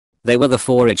They were the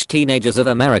 4 rich teenagers of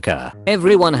America.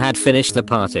 Everyone had finished the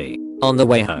party. On the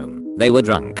way home, they were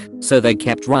drunk, so they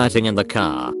kept rioting in the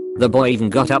car. The boy even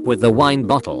got up with the wine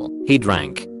bottle. He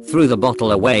drank, threw the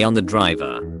bottle away on the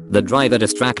driver. The driver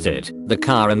distracted, the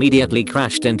car immediately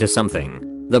crashed into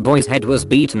something. The boy's head was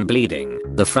beaten bleeding,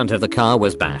 the front of the car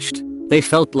was bashed. They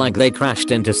felt like they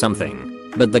crashed into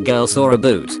something. But the girl saw a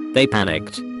boot. They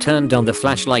panicked, turned on the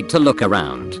flashlight to look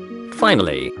around.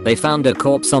 Finally, they found a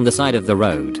corpse on the side of the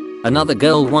road. Another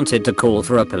girl wanted to call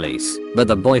for a police, but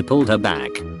the boy pulled her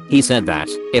back. He said that,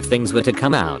 if things were to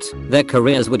come out, their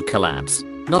careers would collapse.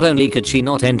 Not only could she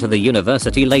not enter the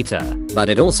university later, but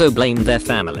it also blamed their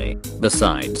family.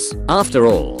 Besides, after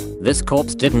all, this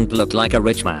corpse didn't look like a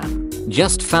rich man.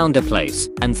 Just found a place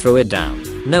and threw it down.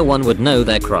 No one would know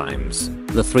their crimes.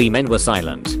 The 3 men were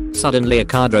silent. Suddenly a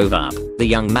car drove up. The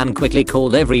young man quickly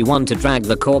called everyone to drag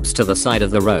the corpse to the side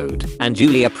of the road, and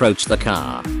Julie approached the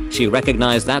car. She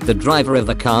recognized that the driver of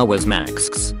the car was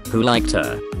Max, who liked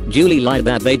her. Julie lied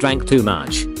that they drank too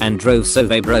much and drove so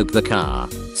they broke the car.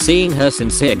 Seeing her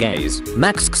sincere gaze,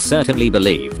 Max certainly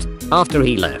believed. After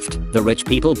he left, the rich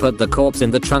people put the corpse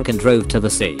in the trunk and drove to the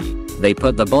sea. They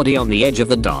put the body on the edge of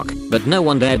the dock, but no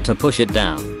one dared to push it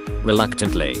down.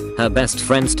 Reluctantly, her best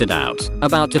friend stood out,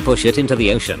 about to push it into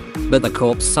the ocean, but the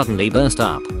corpse suddenly burst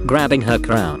up, grabbing her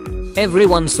crown.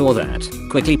 Everyone saw that,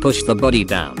 quickly pushed the body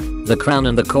down. The crown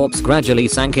and the corpse gradually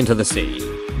sank into the sea.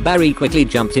 Barry quickly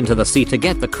jumped into the sea to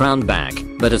get the crown back,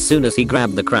 but as soon as he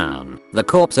grabbed the crown, the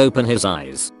corpse opened his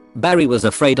eyes. Barry was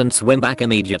afraid and swam back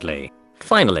immediately.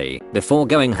 Finally, before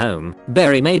going home,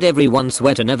 Barry made everyone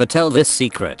swear to never tell this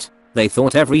secret. They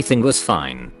thought everything was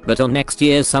fine, but on next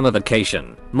year's summer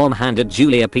vacation, Mom handed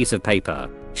Julie a piece of paper.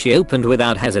 She opened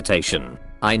without hesitation.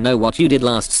 "I know what you did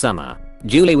last summer."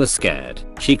 Julie was scared.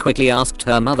 She quickly asked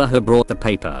her mother who brought the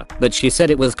paper, but she said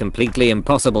it was completely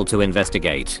impossible to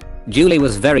investigate. Julie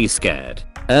was very scared.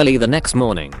 Early the next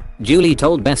morning, Julie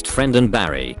told best friend and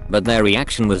Barry, but their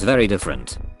reaction was very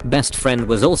different. Best friend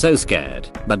was also scared,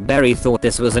 but Barry thought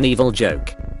this was an evil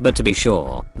joke. But to be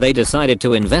sure, they decided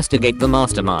to investigate the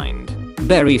mastermind.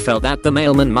 Barry felt that the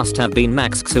mailman must have been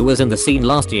Max, who was in the scene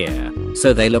last year,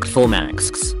 so they looked for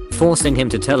Max, forcing him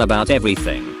to tell about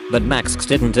everything, but Max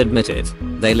didn't admit it.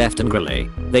 They left angrily.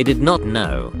 They did not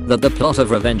know that the plot of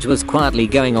revenge was quietly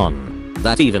going on.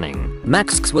 That evening,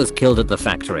 Max was killed at the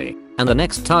factory, and the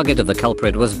next target of the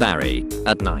culprit was Barry.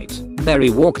 At night, Barry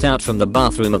walked out from the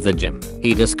bathroom of the gym.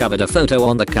 He discovered a photo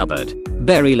on the cupboard.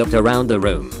 Barry looked around the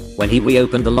room when he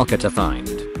reopened the locker to find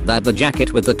that the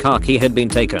jacket with the car key had been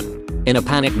taken. In a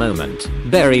panic moment,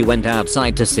 Barry went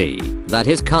outside to see that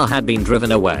his car had been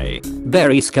driven away.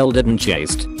 Barry scolded and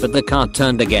chased, but the car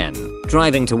turned again,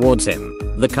 driving towards him.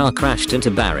 The car crashed into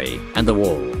Barry and the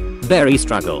wall. Barry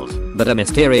struggled, but a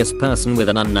mysterious person with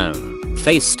an unknown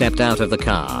face stepped out of the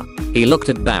car. He looked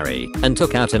at Barry and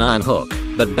took out an iron hook,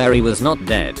 but Barry was not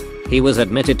dead. He was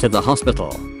admitted to the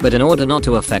hospital, but in order not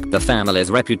to affect the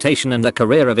family's reputation and the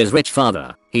career of his rich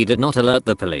father, he did not alert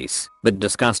the police, but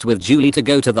discussed with Julie to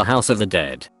go to the house of the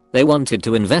dead. They wanted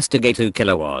to investigate who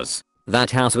killer was.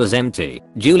 That house was empty.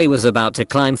 Julie was about to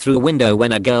climb through a window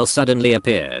when a girl suddenly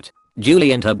appeared.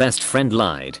 Julie and her best friend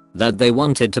lied that they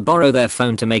wanted to borrow their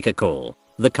phone to make a call.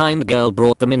 The kind girl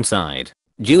brought them inside.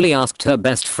 Julie asked her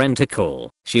best friend to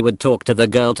call. She would talk to the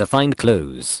girl to find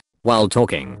clues. While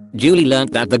talking, Julie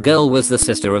learned that the girl was the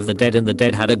sister of the dead and the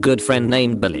dead had a good friend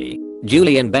named Billy.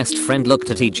 Julie and best friend looked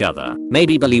at each other.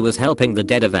 Maybe Billy was helping the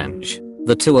dead avenge.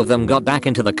 The two of them got back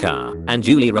into the car, and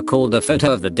Julie recalled a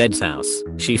photo of the dead's house.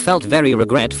 She felt very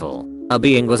regretful. A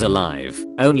being was alive,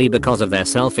 only because of their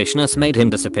selfishness made him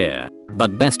disappear.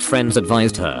 But best friends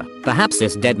advised her, perhaps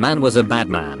this dead man was a bad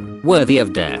man, worthy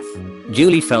of death.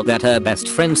 Julie felt that her best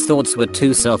friend's thoughts were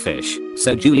too selfish,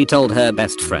 so Julie told her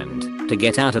best friend to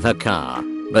get out of her car.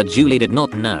 But Julie did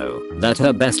not know that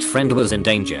her best friend was in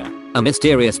danger. A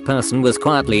mysterious person was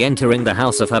quietly entering the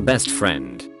house of her best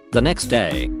friend. The next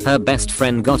day, her best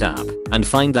friend got up and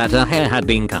found that her hair had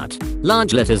been cut.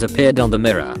 Large letters appeared on the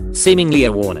mirror, seemingly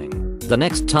a warning. The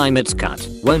next time it's cut,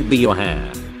 won't be your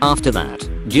hair. After that,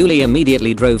 Julie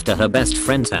immediately drove to her best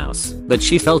friend's house, but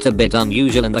she felt a bit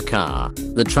unusual in the car.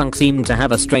 The trunk seemed to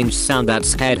have a strange sound that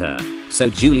scared her. So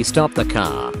Julie stopped the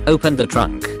car, opened the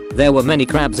trunk. There were many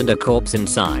crabs and a corpse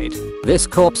inside. This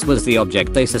corpse was the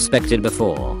object they suspected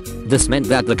before. This meant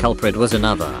that the culprit was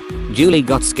another. Julie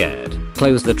got scared,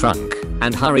 closed the trunk,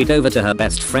 and hurried over to her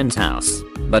best friend's house.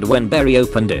 But when Barry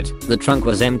opened it, the trunk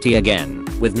was empty again,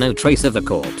 with no trace of the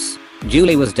corpse.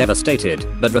 Julie was devastated,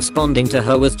 but responding to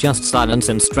her was just silence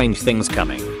and strange things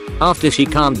coming. After she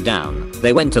calmed down,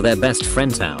 they went to their best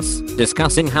friend's house,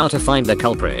 discussing how to find the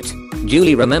culprit.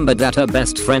 Julie remembered that her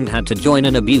best friend had to join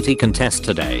in a beauty contest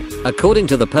today. According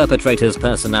to the perpetrator's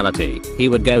personality, he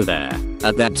would go there.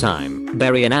 At that time,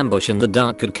 Barry in ambush in the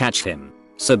dark could catch him.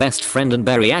 So best friend and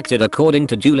Barry acted according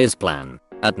to Julie's plan.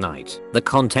 At night, the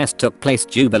contest took place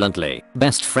jubilantly.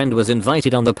 Best friend was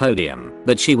invited on the podium,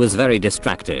 but she was very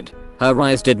distracted. Her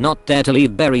eyes did not dare to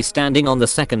leave Barry standing on the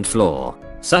second floor.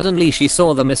 Suddenly she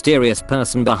saw the mysterious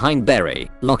person behind Barry,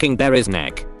 locking Barry's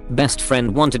neck. Best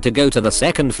friend wanted to go to the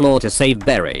second floor to save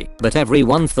Barry, but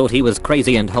everyone thought he was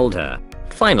crazy and hold her.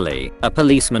 Finally, a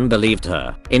policeman believed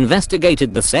her,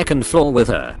 investigated the second floor with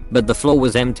her, but the floor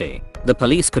was empty. The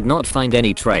police could not find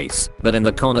any trace, but in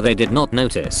the corner they did not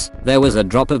notice. There was a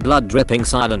drop of blood dripping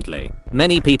silently.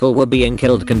 Many people were being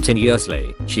killed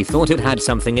continuously. She thought it had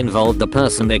something involved the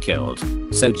person they killed.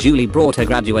 So Julie brought her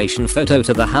graduation photo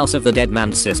to the house of the dead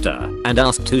man's sister and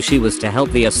asked who she was to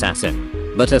help the assassin.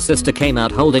 But her sister came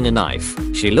out holding a knife.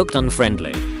 She looked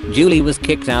unfriendly. Julie was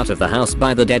kicked out of the house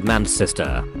by the dead man's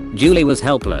sister. Julie was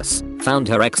helpless, found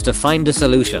her ex to find a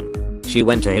solution. She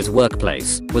went to his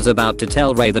workplace, was about to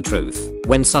tell Ray the truth,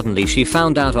 when suddenly she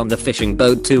found out on the fishing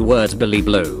boat 2 words Billy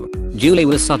Blue. Julie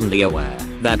was suddenly aware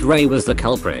that Ray was the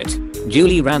culprit.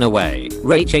 Julie ran away.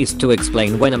 Ray chased to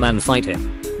explain when a man fight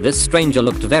him. This stranger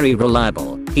looked very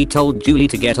reliable. He told Julie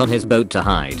to get on his boat to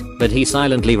hide, but he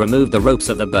silently removed the ropes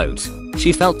of the boat.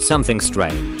 She felt something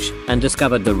strange and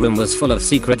discovered the room was full of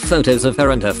secret photos of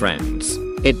her and her friends.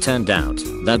 It turned out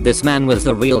that this man was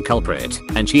the real culprit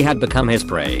and she had become his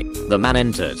prey. The man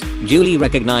entered. Julie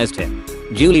recognized him.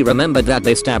 Julie remembered that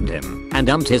they stabbed him and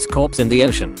dumped his corpse in the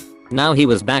ocean. Now he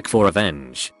was back for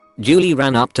revenge. Julie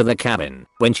ran up to the cabin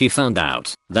when she found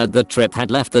out that the trip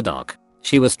had left the dock.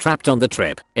 She was trapped on the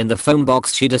trip. In the phone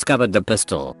box she discovered the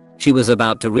pistol. She was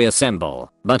about to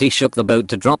reassemble, but he shook the boat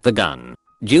to drop the gun.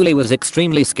 Julie was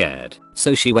extremely scared,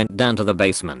 so she went down to the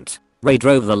basement. Ray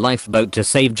drove the lifeboat to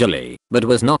save Julie, but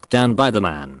was knocked down by the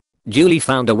man. Julie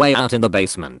found a way out in the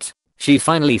basement. She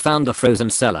finally found the frozen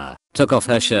cellar, took off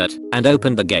her shirt, and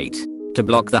opened the gate. To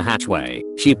block the hatchway,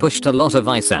 she pushed a lot of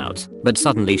ice out, but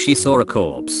suddenly she saw a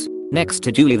corpse. Next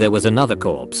to Julie there was another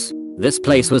corpse. This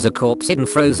place was a corpse-hidden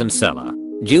frozen cellar.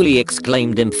 Julie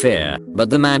exclaimed in fear, but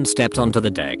the man stepped onto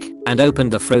the deck and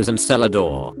opened the frozen cellar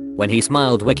door. When he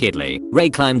smiled wickedly, Ray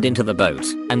climbed into the boat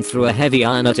and threw a heavy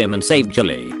iron at him and saved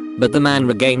Julie. But the man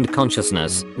regained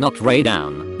consciousness, knocked Ray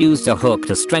down, used a hook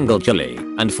to strangle Julie,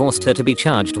 and forced her to be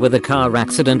charged with a car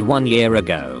accident 1 year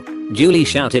ago. Julie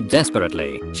shouted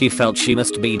desperately. She felt she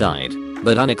must be died.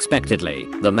 But unexpectedly,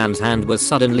 the man's hand was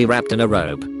suddenly wrapped in a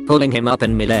rope, pulling him up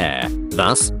in midair.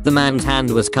 Thus, the man's hand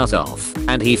was cut off,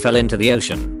 and he fell into the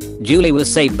ocean. Julie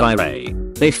was saved by Ray.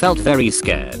 They felt very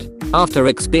scared. After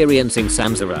experiencing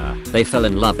Samsara, they fell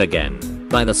in love again.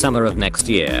 By the summer of next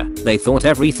year, they thought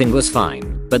everything was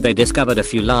fine, but they discovered a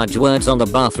few large words on the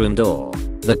bathroom door.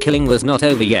 The killing was not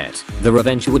over yet. The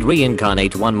revenge would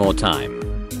reincarnate one more time.